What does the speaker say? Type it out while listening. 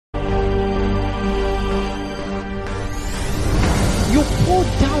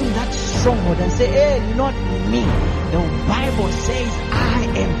stronghold and say, hey, not me. The Bible says I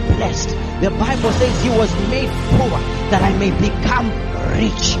am blessed. The Bible says he was made poor that I may become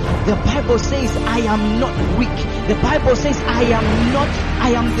rich. The Bible says I am not weak. The Bible says I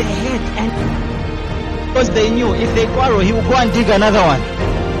am the head. And because they knew if they quarrel, he will go and dig another one.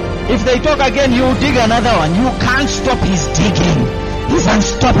 If they talk again, he will dig another one. You can't stop his digging. He's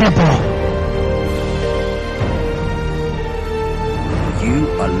unstoppable. You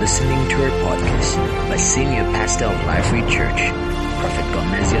are listening to a podcast by Senior Pastor of Life Free Church, Prophet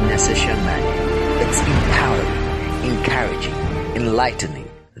Gomezio Nessa Shamani. It's empowering, encouraging, enlightening.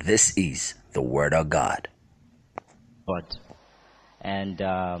 This is the Word of God. And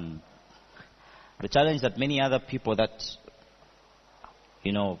the challenge that many other people that,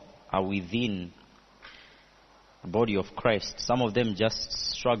 are within the body of Christ, some of them just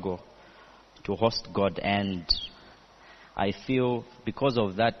struggle to host God, and I feel because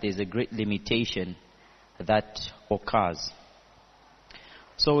of that there's a great limitation that occurs.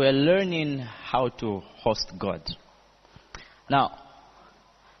 So we're learning how to host God. Now,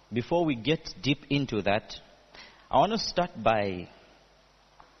 before we get deep into that, I want to start by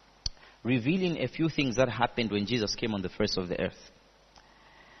revealing a few things that happened when Jesus came on the face of the earth.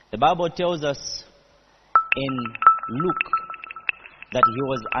 The Bible tells us in Luke that he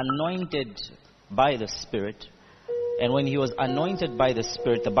was anointed by the Spirit. And when he was anointed by the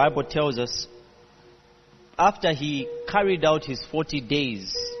Spirit, the Bible tells us after he carried out his 40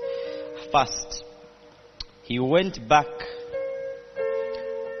 days fast, he went back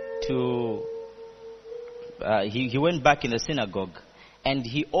to he went back in the synagogue and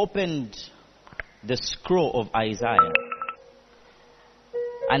he opened the scroll of Isaiah.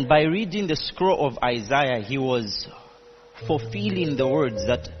 And by reading the scroll of Isaiah, he was fulfilling the words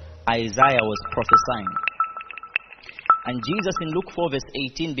that Isaiah was prophesying. And Jesus in Luke 4 verse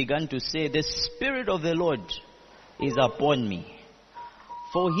 18 began to say, the Spirit of the Lord is upon me,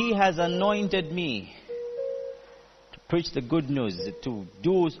 for he has anointed me to preach the good news, to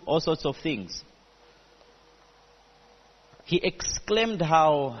do all sorts of things. He exclaimed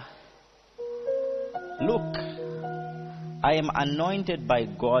how, look, I am anointed by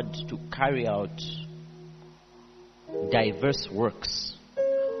God to carry out diverse works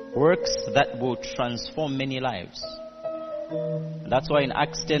that will transform many lives. That's why in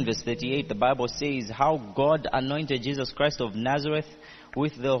Acts 10 verse 38 the Bible says how God anointed Jesus Christ of Nazareth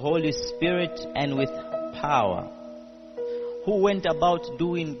with the Holy Spirit and with power, who went about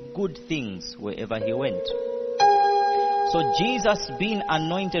doing good things wherever he went. So Jesus being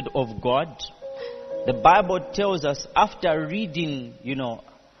anointed of God, the Bible tells us after reading,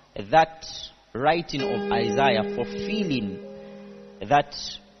 that writing of Isaiah, fulfilling that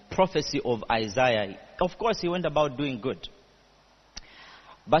prophecy of Isaiah, of course he went about doing good.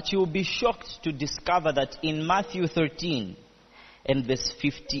 But you will be shocked to discover that in Matthew 13 and verse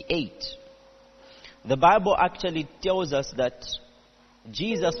 58, the Bible actually tells us that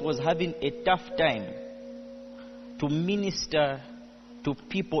Jesus was having a tough time to minister to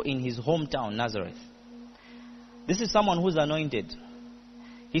people in his hometown, Nazareth. This is someone who's anointed.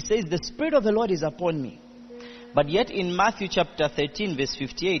 He says, the Spirit of the Lord is upon me. But yet in Matthew chapter 13 verse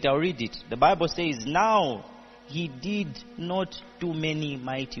 58, I'll read it. The Bible says, now he did not do many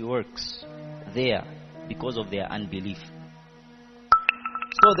mighty works there because of their unbelief.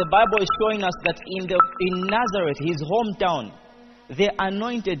 So the Bible is showing us that in Nazareth, his hometown, the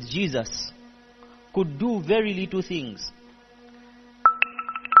anointed Jesus could do very little things.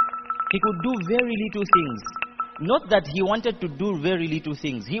 He could do very little things. Not that he wanted to do very little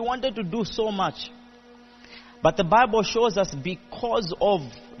things. He wanted to do so much. But the Bible shows us because of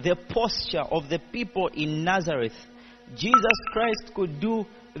the posture of the people in Nazareth, Jesus Christ could do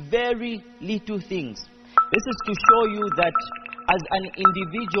very little things. This is to show you that as an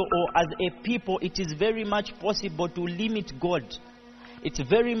individual or as a people, it is very much possible to limit God. It's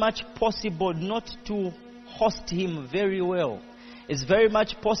very much possible not to host him very well. It's very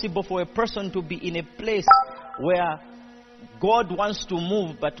much possible for a person to be in a place where God wants to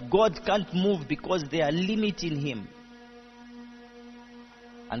move, but God can't move because they are limiting him.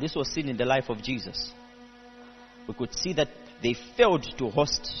 And this was seen in the life of Jesus. We could see that they failed to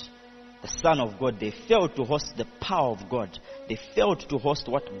host the Son of God. They failed to host the power of God. They failed to host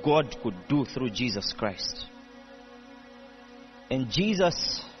what God could do through Jesus Christ. And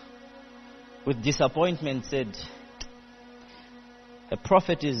Jesus, with disappointment, said, a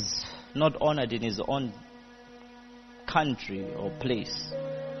prophet is not honored in his own country or place.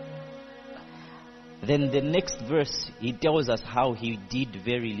 Then the next verse, he tells us how he did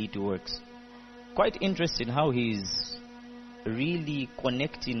very little works. Quite interesting how he's really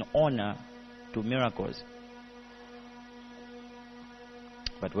connecting honor to miracles.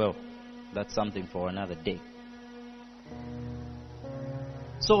 But well, that's something for another day.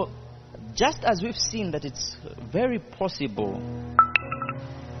 So, just as we've seen that it's very possible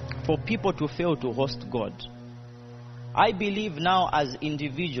for people to fail to host God, I believe now as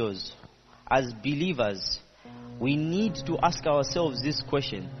individuals, as believers, we need to ask ourselves this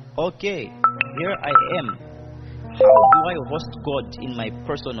question. Okay, here I am. How do I host God in my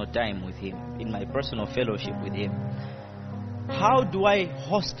personal time with Him, in my personal fellowship with Him? How do I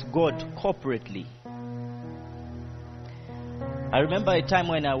host God corporately? I remember a time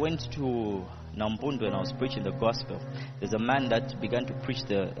when I went to Nampundu and I was preaching the gospel. There's a man that began to preach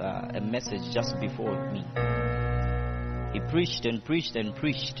a message just before me. He preached and preached and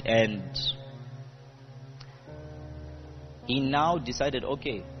preached, and he now decided,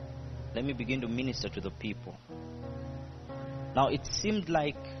 okay, let me begin to minister to the people. Now it seemed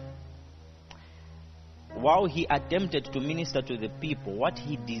like while he attempted to minister to the people, what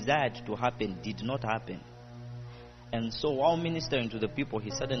he desired to happen did not happen. And so while ministering to the people,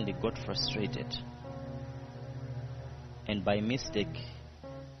 he suddenly got frustrated. And by mistake,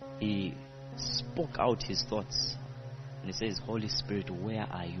 he spoke out his thoughts. And he says, Holy Spirit, where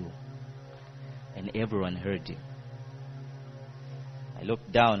are you? And everyone heard him. I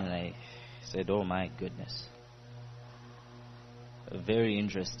looked down and I said, oh my goodness. Very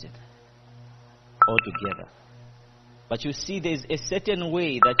interesting. Altogether. But you see, there's a certain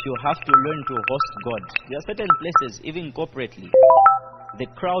way that you have to learn to host God. There are certain places, even corporately, the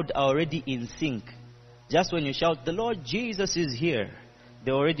crowd are already in sync. Just when you shout, the Lord Jesus is here,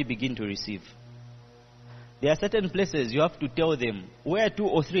 they already begin to receive. There are certain places you have to tell them, where 2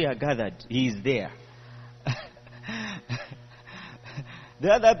 or 3 are gathered, He is there. The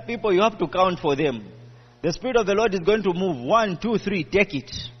other people, you have to count for them. The Spirit of the Lord is going to move. 1, 2, 3, take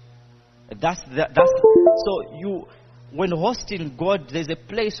it. So you, when hosting God, there's a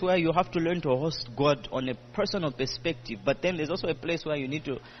place where you have to learn to host God on a personal perspective. But then there's also a place where you need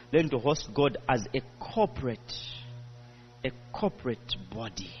to learn to host God as a corporate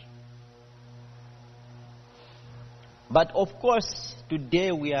body. But of course,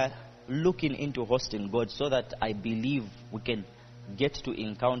 today we are looking into hosting God so that I believe we can get to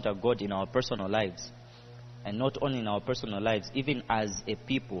encounter God in our personal lives. And not only in our personal lives, even as a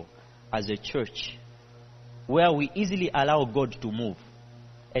people, as a church, where we easily allow God to move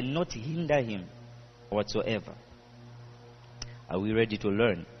and not hinder Him whatsoever. Are we ready to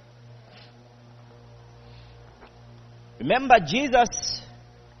learn? Remember, Jesus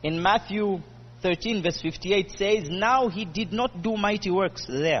in Matthew 13 verse 58 says, now He did not do mighty works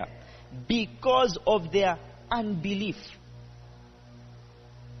there because of their unbelief.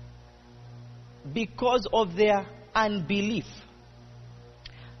 Because of their unbelief.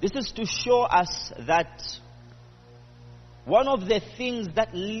 This is to show us that one of the things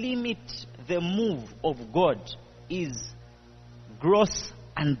that limit the move of God is gross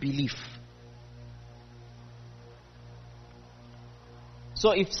unbelief.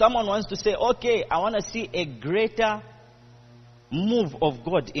 So if someone wants to say, okay, I want to see a greater move of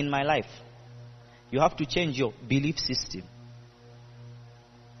God in my life, you have to change your belief system.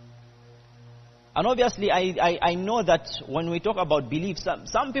 And obviously, I know that when we talk about belief,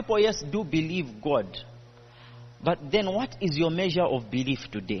 some people, yes, do believe God. But then what is your measure of belief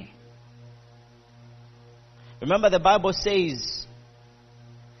today? Remember, the Bible says,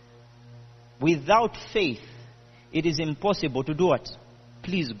 without faith, it is impossible to do what?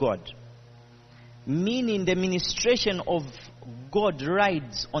 Please God. Meaning the ministration of God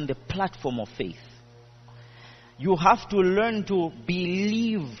rides on the platform of faith. You have to learn to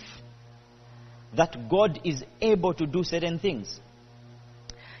believe that God is able to do certain things.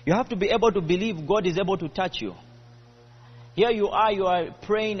 You have to be able to believe God is able to touch you. Here you are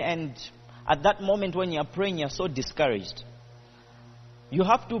praying, and at that moment when you are praying, you are so discouraged. You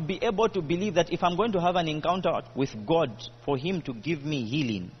have to be able to believe that if I'm going to have an encounter with God for Him to give me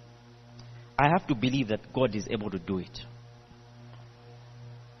healing, I have to believe that God is able to do it.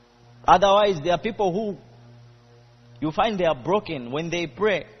 Otherwise, there are people who you find they are broken when they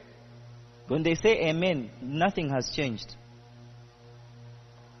pray. When they say amen, nothing has changed.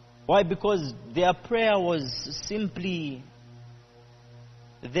 Why? Because their prayer was simply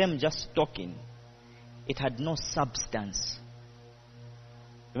them just talking. It had no substance.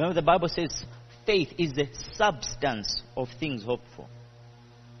 Remember, the Bible says faith is the substance of things hoped for.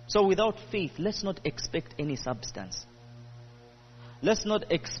 So without faith, let's not expect any substance. Let's not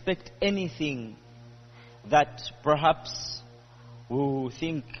expect anything that perhaps we will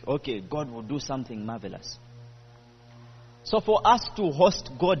think, okay, God will do something marvelous. So for us to host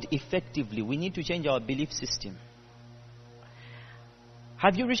God effectively, we need to change our belief system.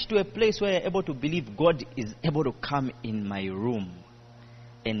 Have you reached to a place where you're able to believe God is able to come in my room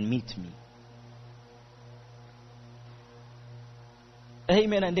and meet me?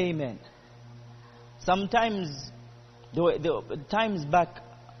 Amen and amen. Sometimes, the times back,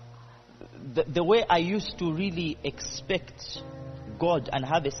 the way I used to really expect God and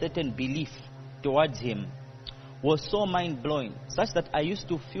have a certain belief towards Him was so mind-blowing, such that I used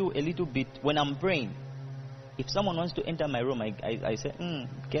to feel a little bit, when I'm praying, if someone wants to enter my room, I say,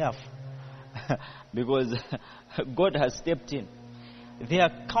 careful. Because God has stepped in. There are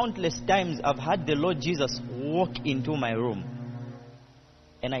countless times I've had the Lord Jesus walk into my room,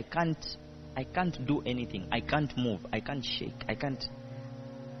 and I can't do anything. I can't move. I can't shake. I can't.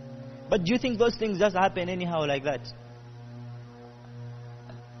 But do you think those things just happen anyhow like that?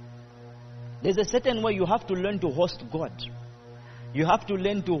 There's a certain way you have to learn to host God. You have to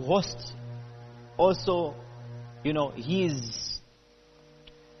learn to host also, His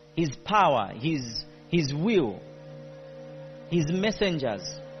power, His will, His messengers.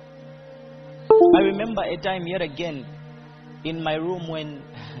 I remember a time yet again in my room when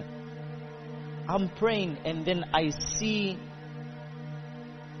I'm praying, and then I see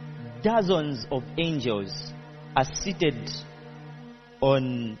dozens of angels are seated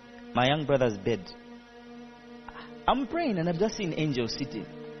on my young brother's bed. I'm praying and I've just seen angels sitting.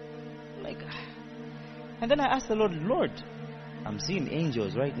 And then I asked the Lord, I'm seeing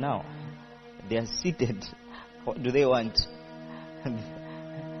angels right now. They are seated. What do they want?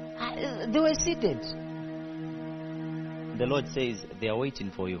 They were seated. The Lord says, they are waiting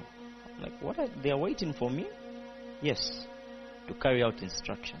for you. I'm like, what? They are waiting for me? Yes, to carry out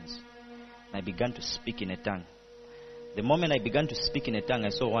instructions. And I began to speak in a tongue. The moment I began to speak in a tongue, I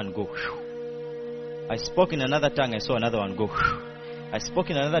saw one go. I spoke in another tongue, I saw another one go. I spoke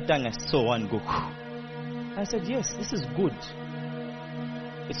in another tongue, I saw one go. I said, yes, this is good.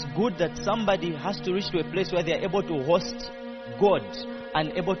 It's good that somebody has to reach to a place where they are able to host God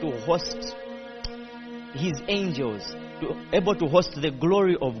and able to host His angels, able to host the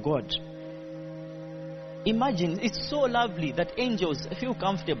glory of God. Imagine, it's so lovely that angels feel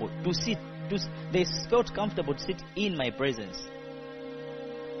comfortable to sit. They felt comfortable to sit in my presence.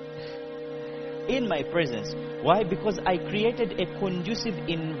 In my presence. Why? Because I created a conducive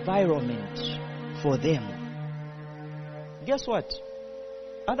environment for them. Guess what?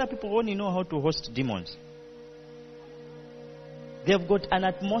 Other people only know how to host demons. They've got an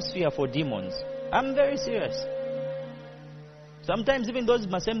atmosphere for demons. I'm very serious. Sometimes even those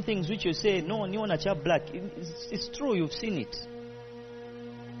same things which you say, no, you want to chap black. It's true, you've seen it.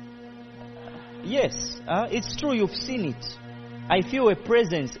 Yes, it's true, you've seen it. I feel a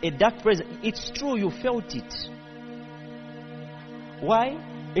presence, a dark presence. It's true, you felt it. Why?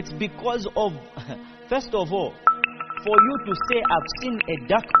 It's because of, first of all, for you to say, I've seen a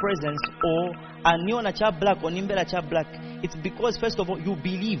dark presence, or aniona cha black, or nimbela cha black, it's because, first of all, you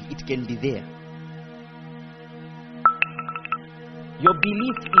believe it can be there. Your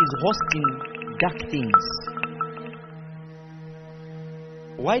belief is hosting dark things.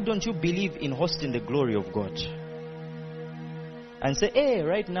 Why don't you believe in hosting the glory of God? And say, hey,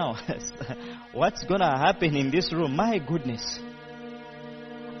 right now, what's going to happen in this room? My goodness.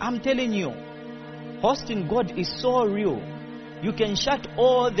 I'm telling you, hosting God is so real. You can shut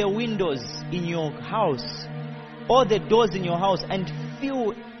all the windows in your house, all the doors in your house, and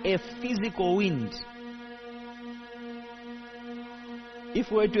feel a physical wind. If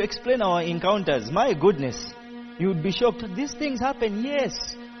we were to explain our encounters, my goodness, you would be shocked. These things happen,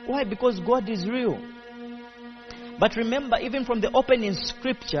 yes. Why? Because God is real. But remember, even from the opening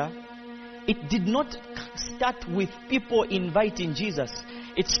scripture, it did not start with people inviting Jesus.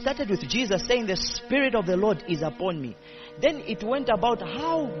 It started with Jesus saying, the Spirit of the Lord is upon me. Then it went about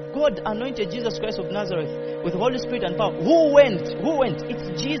how God anointed Jesus Christ of Nazareth with Holy Spirit and power. Who went? Who went?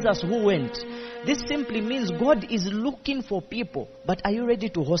 It's Jesus who went. This simply means God is looking for people. But are you ready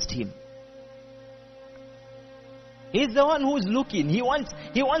to host Him? He's the one who is looking. He wants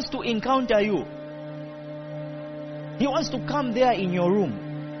to encounter you. He wants to come there in your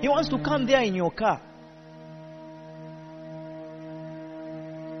room. He wants to come there in your car.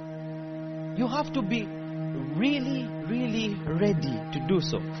 You have to be really, really ready to do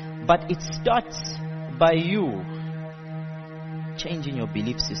so. But it starts by you changing your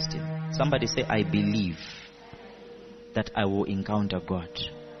belief system. Somebody say, I believe that I will encounter God.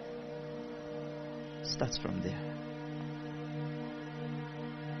 Starts from there.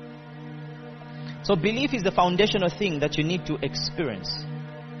 So belief is the foundational thing that you need to experience.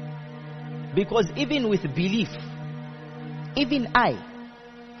 Because even with belief, Even I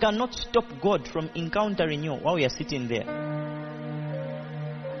cannot stop God from encountering you while you are sitting there.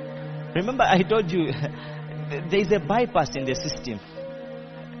 Remember, I told you there is a bypass in the system.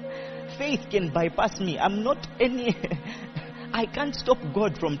 Faith can bypass me. I'm not any. I can't stop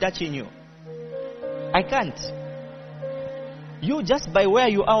God from touching you. I can't. You just by where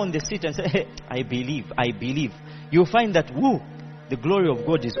you are on the seat and say, hey, I believe. You find that, woo, the glory of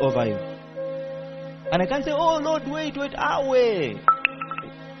God is over you. And I can't say, oh Lord, wait, wait.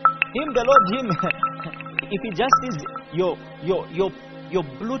 The Lord, if he just sees your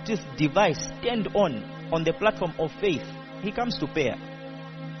Bluetooth device turned on the platform of faith, he comes to prayer.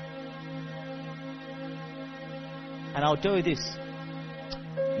 And I'll tell you this,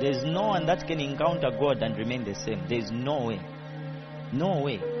 there's no one that can encounter God and remain the same. There's no way. No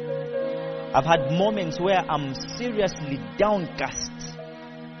way. I've had moments where I'm seriously downcast,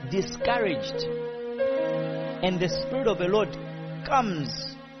 discouraged, and the Spirit of the Lord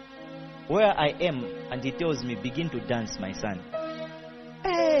comes where I am and he tells me, begin to dance, my son.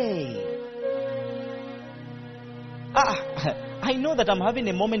 Hey! I know that I'm having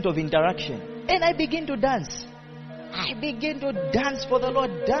a moment of interaction and I begin to dance. I begin to dance for the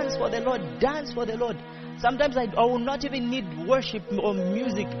Lord, dance for the Lord, dance for the Lord. Sometimes I will not even need worship or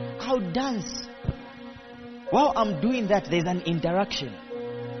music. I'll dance. While I'm doing that, there's an interaction.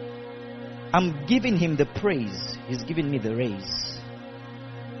 I'm giving him the praise. He's giving me the raise.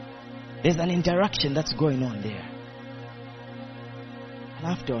 There's an interaction that's going on there. And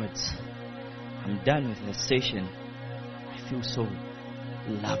afterwards, I'm done with the session. I feel so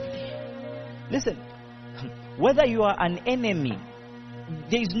lovely. Listen, whether you are an enemy,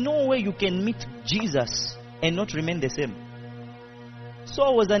 there is no way you can meet Jesus and not remain the same.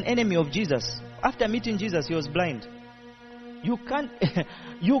 Saul was an enemy of Jesus. After meeting Jesus, he was blind. You can't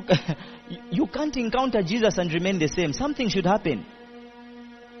you can't encounter Jesus and remain the same. Something should happen.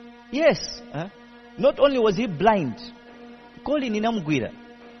 Yes. Not only was he blind, calling Inamguira.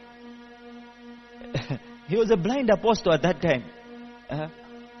 He was a blind apostle at that time.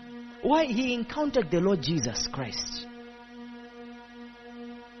 Why? He encountered the Lord Jesus Christ.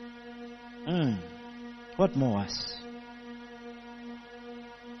 What more was?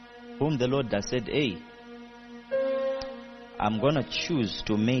 Whom the Lord has said, hey, I'm going to choose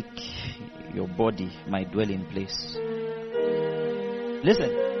to make your body my dwelling place.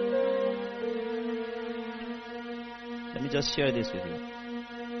 Listen. Let me just share this with you.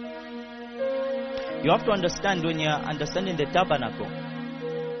 You have to understand, when you're understanding the tabernacle,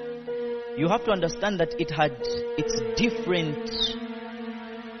 you have to understand that it had its different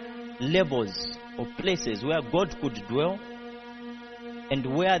levels or places where God could dwell and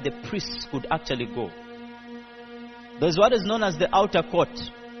where the priests could actually go. There's what is known as the outer court.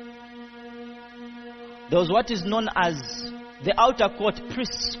 There's what is known as the outer court.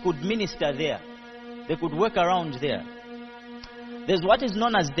 Priests could minister there. They could work around there. There's what is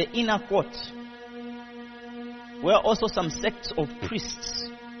known as the inner court, where also some sects of priests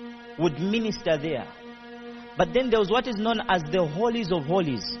would minister there. But then there was what is known as the holies of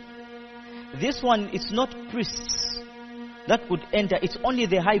holies. This one, it's not priests that could enter. It's only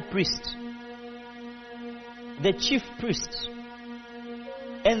the high priest, the chief priest.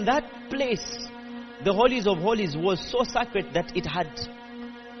 And that place, the holies of holies, was so sacred that it had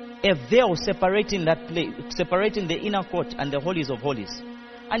a veil separating that place, separating the inner court and the holies of holies.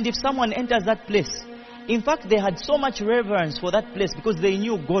 And if someone enters that place, in fact, they had so much reverence for that place because they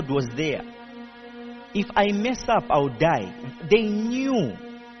knew God was there. If I mess up, I'll die. They knew.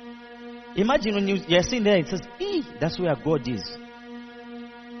 Imagine when you're sitting there, it says, that's where God is.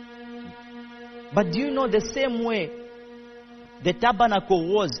 But do you know the same way the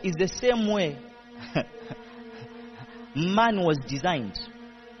tabernacle is the same way man was designed.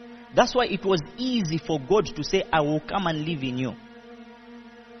 That's why it was easy for God to say, I will come and live in you.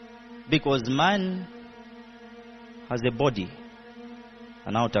 Because man has a body,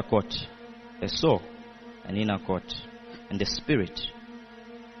 an outer court, a soul, an inner court, and the spirit,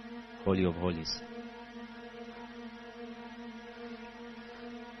 Holy of Holies.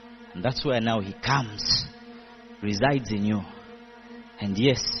 And that's where now he comes, resides in you. And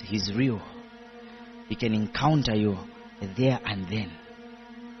yes, he's real. He can encounter you there and then.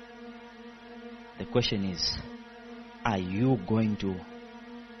 The question is, are you going to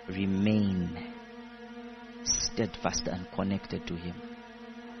remain steadfast and connected to him?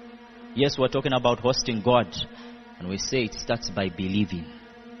 Yes, we're talking about hosting God, and we say it starts by believing.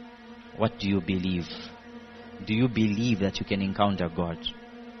 What do you believe? Do you believe that you can encounter God?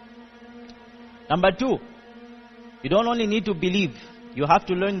 Number 2, you don't only need to believe, you have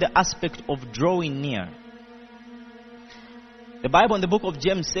to learn the aspect of drawing near. The Bible in the book of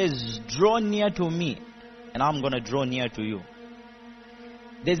James says, draw near to me, and I'm going to draw near to you.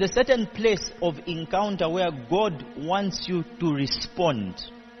 There's a certain place of encounter where God wants you to respond.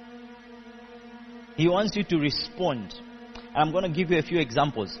 He wants you to respond. And I'm going to give you a few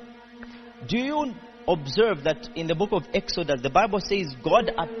examples. Do you observe that in the book of Exodus, the Bible says God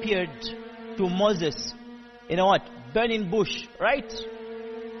appeared to Moses in a what? Burning bush, right?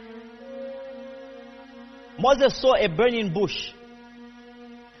 Moses saw a burning bush.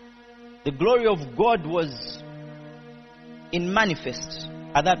 The glory of God was in manifest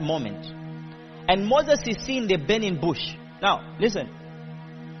at that moment. And Moses is seeing the burning bush. Now, listen.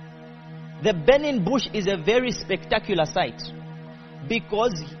 The burning bush is a very spectacular sight,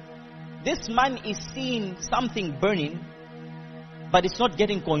 because this man is seeing something burning, but it's not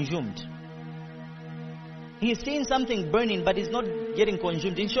getting consumed. He's seeing something burning, but it's not getting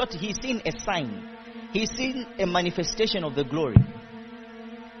consumed. In short, he's seeing a sign. He's seeing a manifestation of the glory.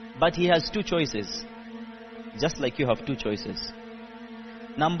 But he has two choices. Just like you have two choices.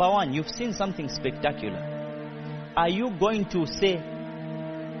 Number one, you've seen something spectacular. Are you going to say,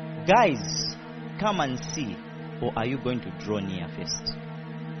 guys, come and see? Or are you going to draw near first?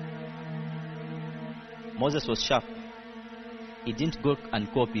 Moses was sharp. He didn't go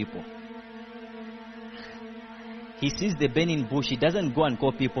and call people. He sees the burning bush. He doesn't go and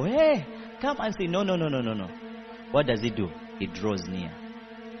call people. Hey, come and see. No. What does he do? He draws near.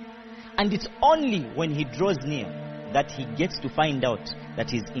 And it's only when he draws near that he gets to find out that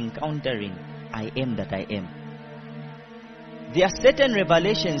he's encountering I am that I am. There are certain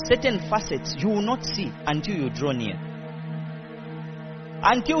revelations, certain facets you will not see until you draw near.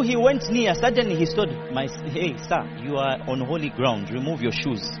 Until he went near, suddenly he stood, hey sir, you are on holy ground, remove your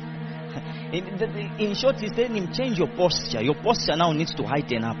shoes. In short, he's telling him, change your posture. Your posture now needs to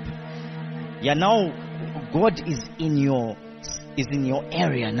heighten up. Yeah, now God is in your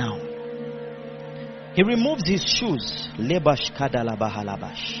area now. He removes his shoes. Lebash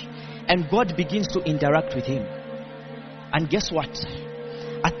kadalabahalabash. And God begins to interact with him. And guess what?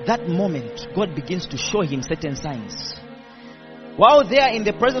 At that moment, God begins to show him certain signs. While there in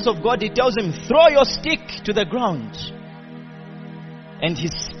the presence of God, he tells him, throw your stick to the ground. And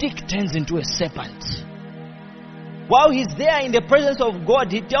his stick turns into a serpent. While he's there in the presence of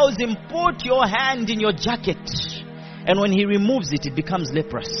God, he tells him, put your hand in your jacket. And when he removes it, it becomes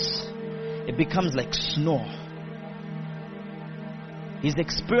leprous. It becomes like snow. He's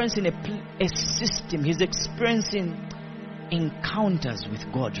experiencing a system. He's experiencing encounters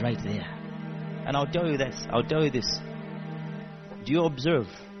with God right there. And I'll tell you this. Do you observe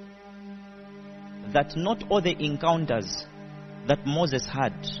that not all the encounters that Moses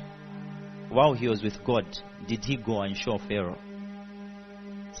had while he was with God did he go and show Pharaoh?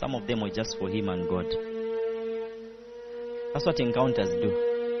 Some of them were just for him and God. That's what encounters do.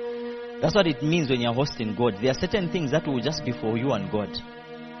 That's what it means when you're hosting God. There are certain things that will just be for you and God.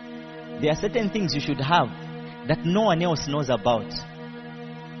 There are certain things you should have that no one else knows about.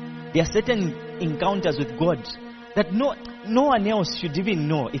 There are certain encounters with God that no one else should even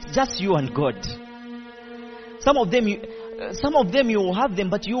know. It's just you and God. Some of them you will have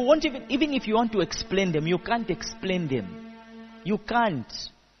them, but you won't even if you want to explain them, you can't explain them. You can't.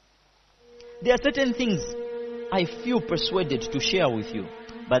 There are certain things I feel persuaded to share with you.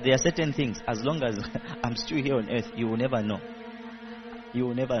 But there are certain things, as long as I'm still here on earth, you will never know. You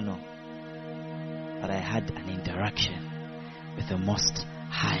will never know. But I had an interaction with the Most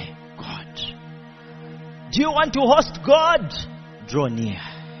High God. Do you want to host God? Draw near.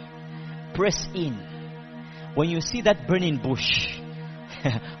 Press in. When you see that burning bush,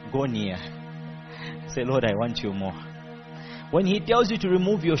 go near. Say, Lord, I want you more. When he tells you to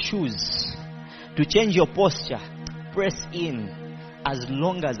remove your shoes, to change your posture, press in. As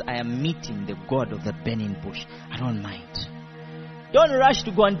long as I am meeting the God of the burning bush, I don't mind. Don't rush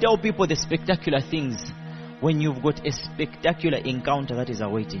to go and tell people the spectacular things when you've got a spectacular encounter that is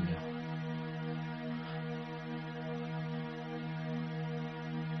awaiting you.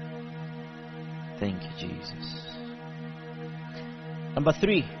 Thank you, Jesus. Number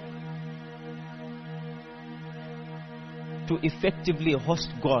 3. To effectively host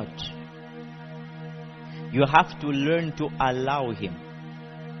God, you have to learn to allow him.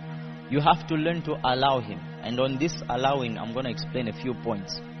 You have to learn to allow him. And on this allowing, I'm going to explain a few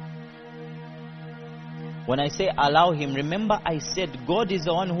points. When I say allow him, remember I said God is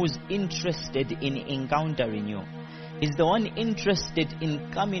the one who's interested in encountering you. He's the one interested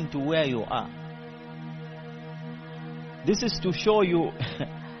in coming to where you are. This is to show you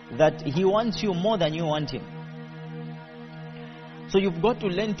that he wants you more than you want him. So you've got to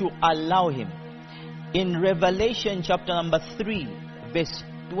learn to allow him. In Revelation chapter number 3, verse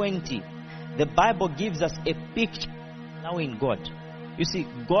 20, the Bible gives us a picture of allowing God. You see,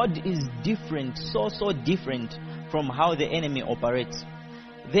 God is different, so different from how the enemy operates.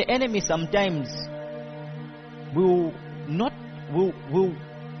 The enemy sometimes will not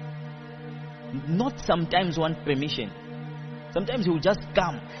sometimes want permission. Sometimes he will just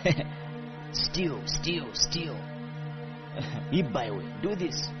come. steal. Do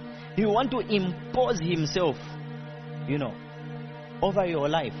this. He will want to impose himself, over your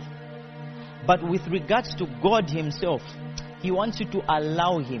life. But with regards to God himself, he wants you to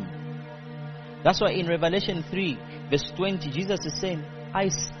allow him. That's why in Revelation 3, verse 20, Jesus is saying, I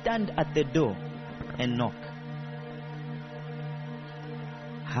stand at the door and knock.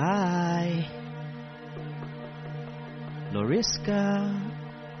 Hi, Loriska.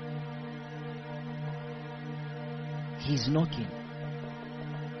 He's knocking.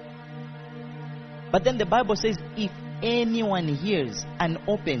 But then the Bible says, if anyone hears and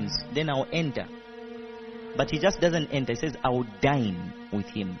opens, then I'll enter. But he just doesn't enter. He says, I will dine with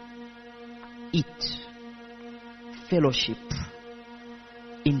him. Eat. Fellowship.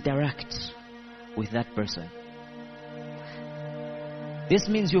 Interact with that person. This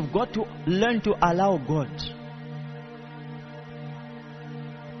means you've got to learn to allow God.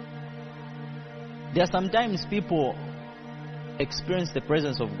 There are sometimes people experience the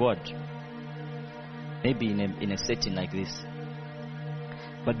presence of God, maybe in a setting like this,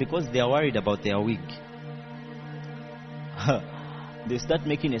 but because they are worried about their wig, they start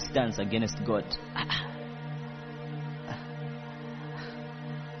making a stance against God.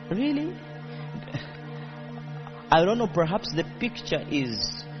 Really? I don't know, perhaps the picture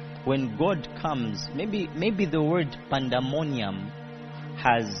is when God comes, maybe the word pandemonium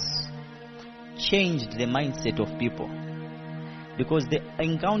has changed the mindset of people. Because the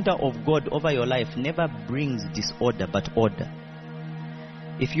encounter of God over your life never brings disorder but order.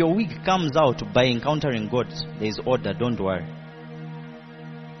 If your week comes out by encountering God, there is order, don't worry.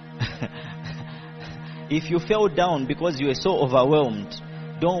 If you fell down because you were so overwhelmed,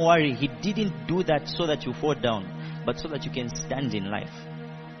 don't worry. He didn't do that so that you fall down, but so that you can stand in life.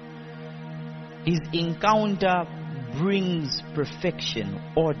 His encounter brings perfection,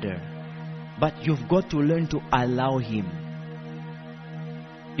 order, but you've got to learn to allow him.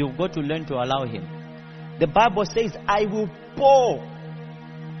 You've got to learn to allow him. The Bible says, I will pour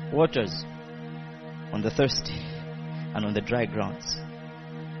waters on the thirsty and on the dry grounds.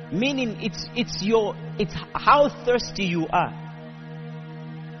 Meaning it's how thirsty you are.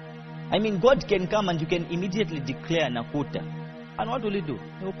 I mean, God can come and you can immediately declare Nakuta. And what will he do?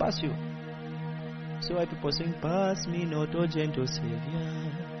 He will pass you. So why people sing, pass me not, O gentle Savior.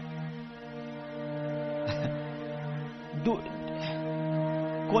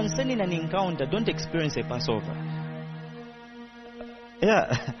 Concerning an encounter, don't experience a Passover.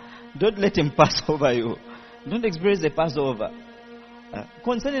 Yeah, don't let him pass over you. Don't experience a Passover.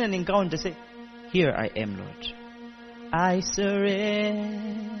 Concerning an encounter, say, here I am, Lord. I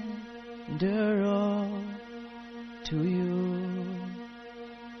surrender all to you.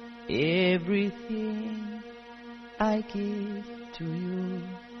 Everything I give to you.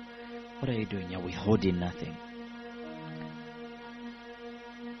 What are you doing? You're withholding nothing.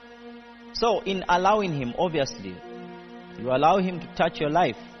 So, in allowing him, obviously, you allow him to touch your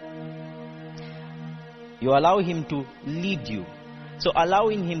life. You allow him to lead you. So,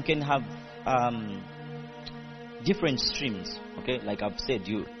 allowing him can have different streams. Okay, like I've said,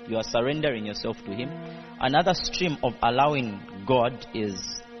 you are surrendering yourself to him. Another stream of allowing God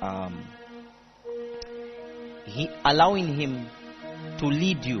is allowing him to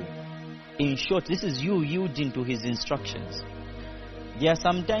lead you. In short, this is you yielding to his instructions. There are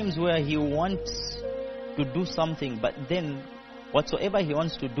some times where he wants to do something, but then whatsoever he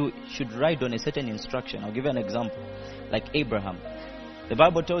wants to do should ride on a certain instruction. I'll give you an example. Like Abraham. The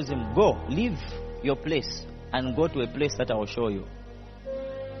Bible tells him, go, leave your place and go to a place that I will show you.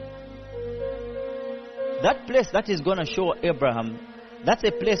 That place that is going to show Abraham, that's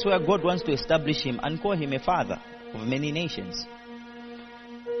a place where God wants to establish him and call him a father of many nations.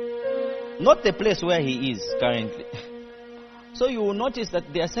 Not the place where he is currently. So you will notice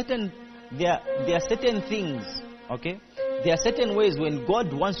that there are certain things, okay? There are certain ways when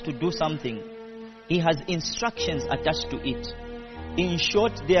God wants to do something, he has instructions attached to it. In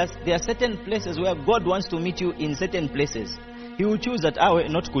short, there are certain places where God wants to meet you in certain places. He will choose that,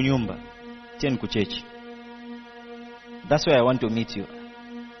 not kunyumba, ten kuchechi. That's where I want to meet you.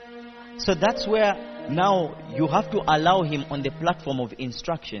 So that's where now you have to allow him on the platform of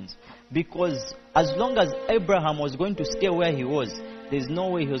instructions. Because as long as Abraham was going to stay where he was, There's no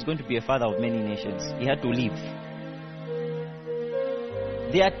way he was going to be a father of many nations. He had to leave.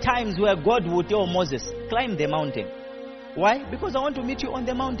 There are times where God will tell Moses, climb the mountain. Why? Because I want to meet you on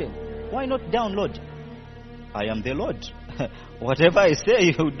the mountain. Why not down, Lord? I am the Lord. Whatever I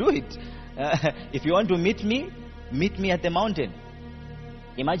say, you do it. If you want to meet me at the mountain.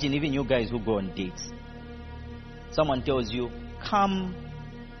 Imagine even you guys who go on dates. Someone tells you, come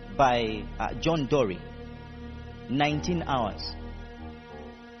by John Dory. 19 hours.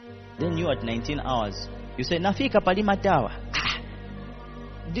 Then you at 19 hours, you say, nafika pa Lima Tower.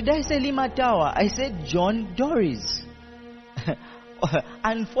 Did I say Lima Tower? I said John Dory's.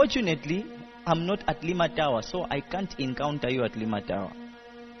 Unfortunately, I'm not at Lima Tower, so I can't encounter you at Lima Tower.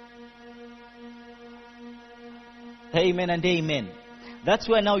 Amen and amen. That's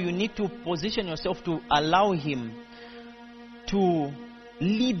where now you need to position yourself to allow him to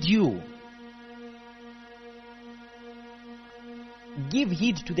lead you. Give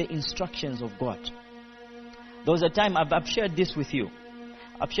heed to the instructions of God. There was a time, I've shared this with you.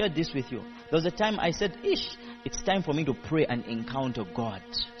 There was a time I said, it's time for me to pray and encounter God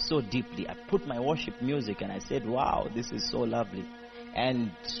so deeply. I put my worship music and I said, wow, this is so lovely.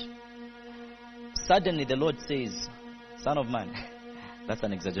 And suddenly the Lord says, Son of man. That's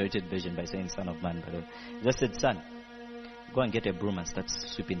an exaggerated version by saying Son of man. But he just said, son, go and get a broom and start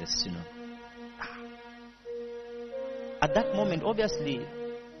sweeping the scenery. At that moment, obviously,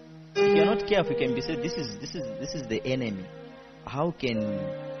 if you're not careful, you can be said, this is the enemy. How can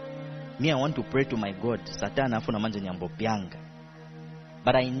me, I want to pray to my God?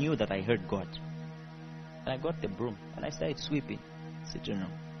 But I knew that I heard God. And I got the broom and I started sweeping. Sitting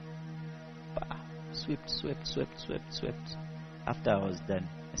room. Swept. After I was done,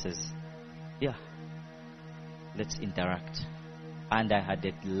 I says, yeah, let's interact. And I had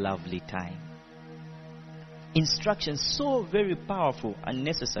a lovely time. Instructions so very powerful and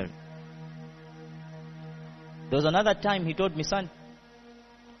necessary. There was another time he told me, son,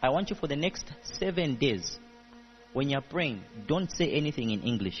 I want you for the next 7 days, when you're praying, don't say anything in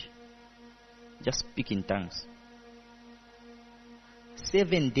English. Just speak in tongues.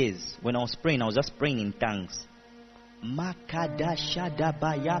 7 days, when I was praying, I was just praying in tongues. Makada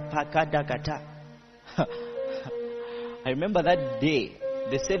shadabaya pakadakata. I remember that day,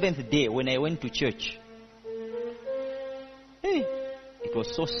 the 7th day, when I went to church. It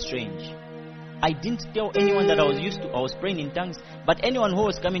was so strange. I didn't tell anyone that I was praying in tongues, but anyone who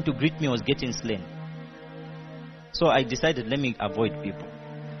was coming to greet me was getting slain. So I decided, let me avoid people.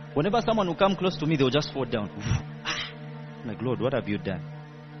 Whenever someone would come close to me, they would just fall down. I'm like, Lord, what have you done?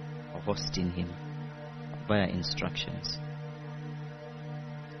 Hosting him via instructions.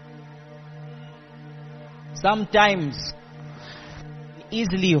 Sometimes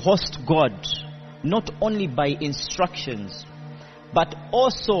easily host God, not only by instructions, but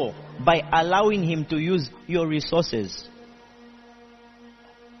also by allowing him to use your resources.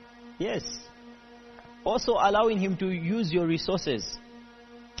 Yes. Also allowing him to use your resources.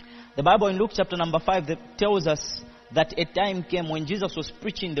 The Bible in Luke chapter number 5 that tells us that a time came when Jesus was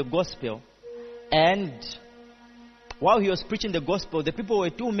preaching the gospel, and while he was preaching the gospel, the people were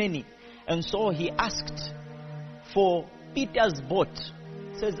too many, and so he asked for Peter's boat.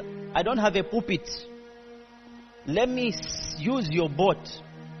 He says, I don't have a pulpit. Let me use your boat.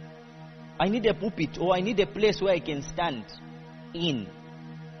 I need a pulpit, or I need a place where I can stand in.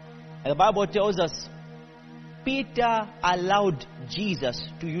 And the Bible tells us Peter allowed Jesus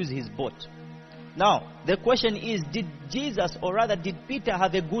to use his boat. Now, the question is, did Jesus, or rather did Peter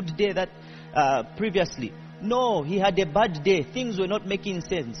have a good day that previously? No, he had a bad day. Things were not making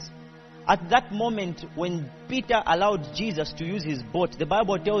sense. At that moment, when Peter allowed Jesus to use his boat, the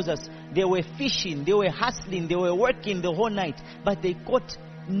Bible tells us they were fishing, they were hustling, they were working the whole night, but they caught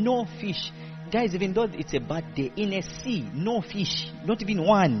no fish. Guys, even though it's a bad day, in a sea, no fish, not even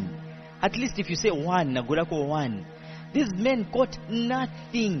one. At least if you say one, Nagurako one. These men caught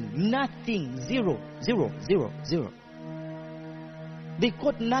nothing, zero. They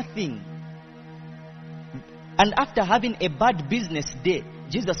caught nothing. And after having a bad business day,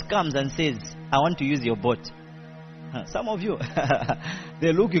 Jesus comes and says, I want to use your boat. Some of you,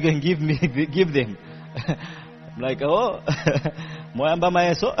 the look you can give them. I'm like, oh, Moyamba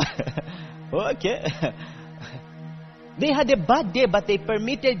Maeso. Okay. They had a bad day, but they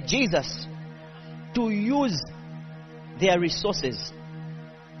permitted Jesus to use their resources.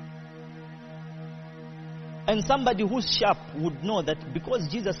 And somebody who's sharp would know that because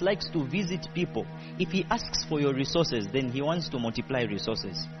Jesus likes to visit people, if he asks for your resources, then he wants to multiply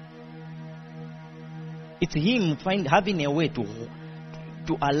resources. It's him having a way to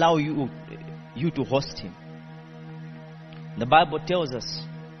allow you to host him. The Bible tells us,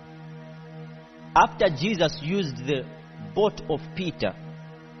 after Jesus used the boat of Peter,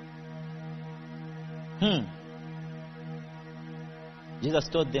 Jesus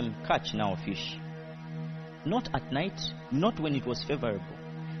told them, catch now fish. Not at night, not when it was favorable.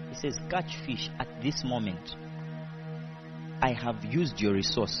 He says, catch fish at this moment. I have used your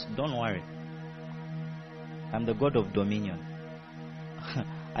resource. Don't worry. I'm the God of dominion.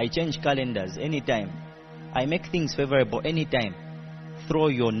 I change calendars anytime. I make things favorable anytime. Throw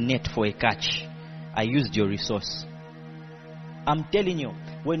your net for a catch. I used your resource. I'm telling you,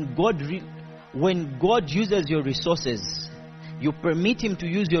 when God uses your resources, you permit Him to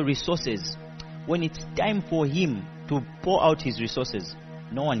use your resources. When it's time for Him to pour out His resources,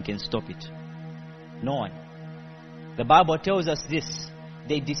 no one can stop it. No one. The Bible tells us this.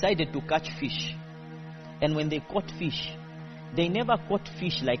 They decided to catch fish. And when they caught fish, they never caught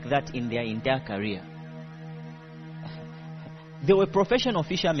fish like that in their entire career. They were professional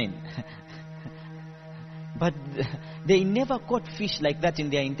fishermen. But they never caught fish like that in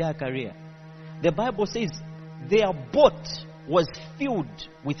their entire career. The Bible says their boat was filled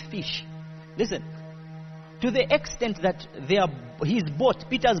with fish. Listen, to the extent that his boat,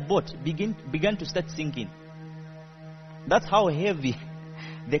 Peter's boat, began to start sinking. That's how heavy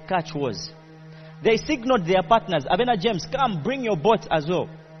the catch was. They signaled their partners, Abena James, come bring your boat as well.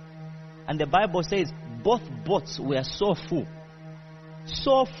 And the Bible says both boats were so full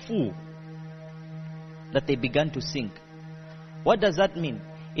that they began to sink. What does that mean?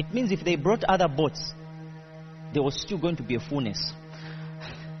 It means if they brought other boats, there was still going to be a fullness.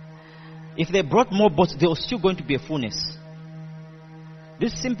 If they brought more boats, there was still going to be a fullness.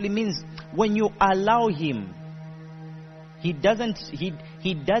 This simply means when you allow Him, He doesn't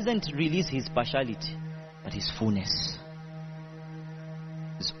release His partiality, but His fullness,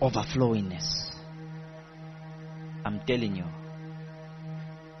 His overflowingness. I'm telling you,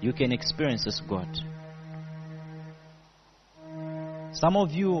 you can experience this God. Some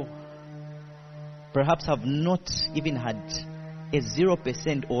of you perhaps have not even had a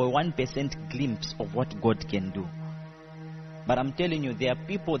 0% or a 1% glimpse of what God can do. But I'm telling you, there are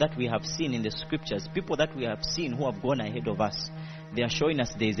people that we have seen in the scriptures, people that we have seen who have gone ahead of us. They are showing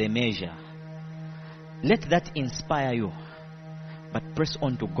us there is a measure. Let that inspire you. But press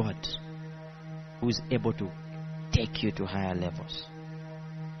on to God, who is able to take you to higher levels.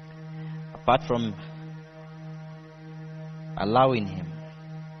 Apart from allowing Him.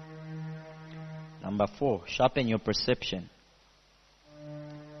 Number 4, sharpen your perception.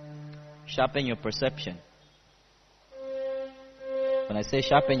 Sharpen your perception. When I say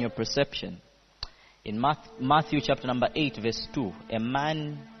sharpen your perception, in Matthew chapter number 8 verse 2, a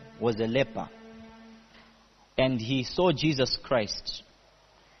man was a leper and he saw Jesus Christ.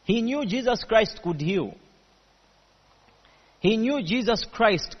 He knew Jesus Christ could heal. He knew Jesus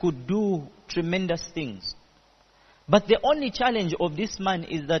Christ could do tremendous things. But the only challenge of this man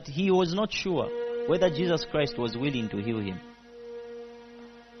is that he was not sure whether Jesus Christ was willing to heal him.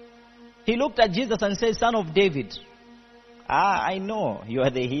 He looked at Jesus and said, Son of David, I know you are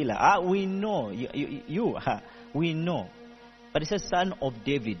the healer. We know. We know. But he says, Son of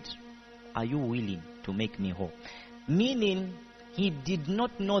David, are you willing to make me whole? Meaning, he did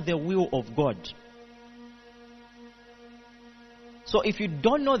not know the will of God. So if you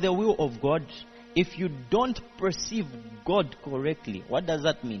don't know the will of God, if you don't perceive God correctly, what does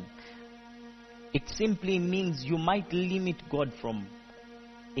that mean? It simply means you might limit God from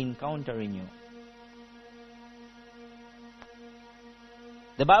encountering you.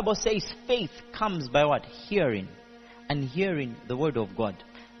 The Bible says faith comes by what? Hearing. And hearing the word of God.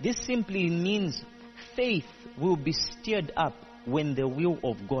 This simply means faith will be stirred up when the will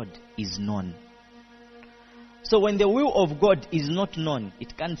of God is known. So when the will of God is not known,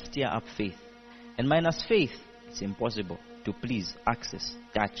 it can't stir up faith. And minus faith, it's impossible to please, access,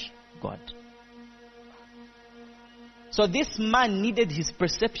 touch God. So this man needed his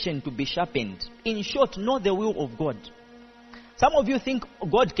perception to be sharpened. In short, know the will of God. Some of you think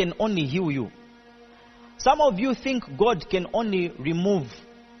God can only heal you. Some of you think God can only remove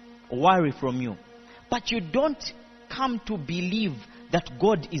worry from you. But you don't come to believe that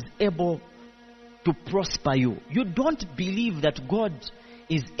God is able to prosper you. You don't believe that God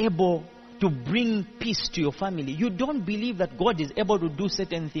is able to bring peace to your family. You don't believe that God is able to do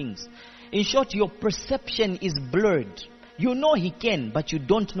certain things. In short, your perception is blurred. You know He can, but you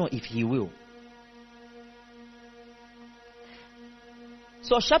don't know if He will.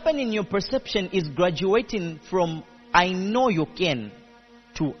 So sharpening your perception is graduating from I know you can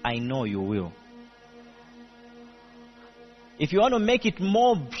to I know you will. If you want to make it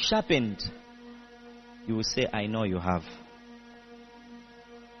more sharpened, you will say, I know you have.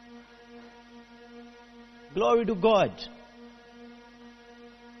 Glory to God.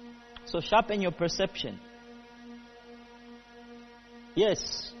 So sharpen your perception.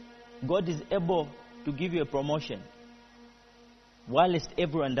 Yes, God is able to give you a promotion, whilst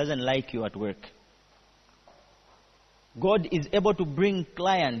everyone doesn't like you at work. God is able to bring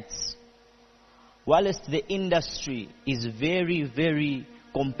clients, whilst the industry is very, very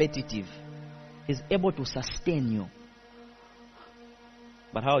competitive. He's able to sustain you.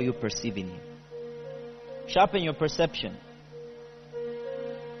 But how are you perceiving Him? Sharpen your perception.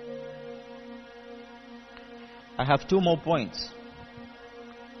 I have 2 more points.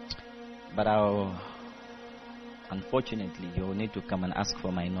 But unfortunately, you'll need to come and ask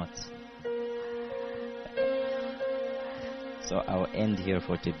for my notes. So I'll end here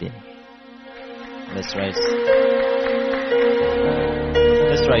for today. Let's rise.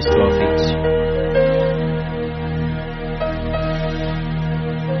 Let's rise to our feet.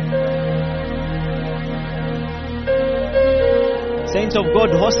 Saints of God,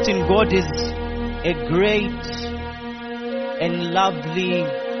 hosting God is a great and lovely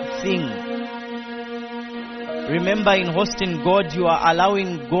thing. Remember, in hosting God, you are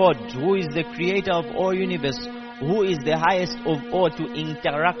allowing God, who is the creator of all universe, who is the highest of all, to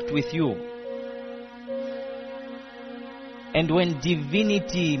interact with you. And when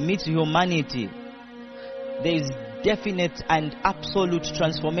divinity meets humanity, there is definite and absolute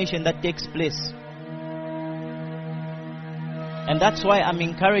transformation that takes place. And that's why I'm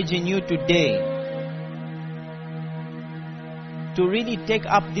encouraging you today to really take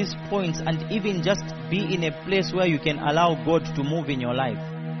up these points and even just be in a place where you can allow God to move in your life,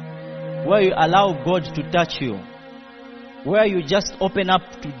 where you allow God to touch you, where you just open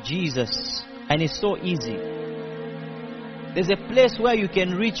up to Jesus, and it's so easy. There's a place where you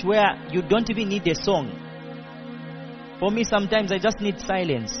can reach where you don't even need a song. For me, sometimes I just need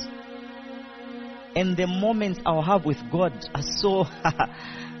silence. And the moments I'll have with God are so,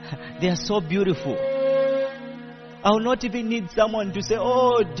 they are so beautiful. I'll not even need someone to say,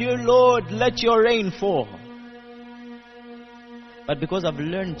 "Oh, dear Lord, let your rain fall." But because I've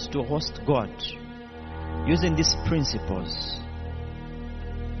learned to host God using these principles,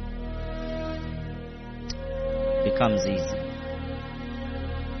 it becomes easy.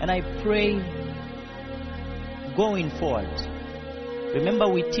 And I pray going forward, remember,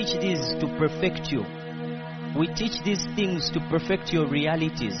 we teach these to perfect you. We teach these things to perfect your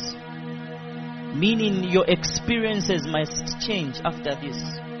realities. Meaning your experiences must change after this.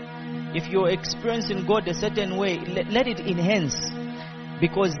 If you're experiencing God a certain way, let it enhance.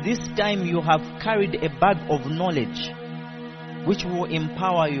 Because this time you have carried a bag of knowledge which will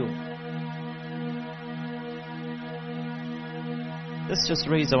empower you. Let's just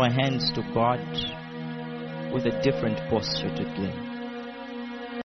raise our hands to God with a different posture today.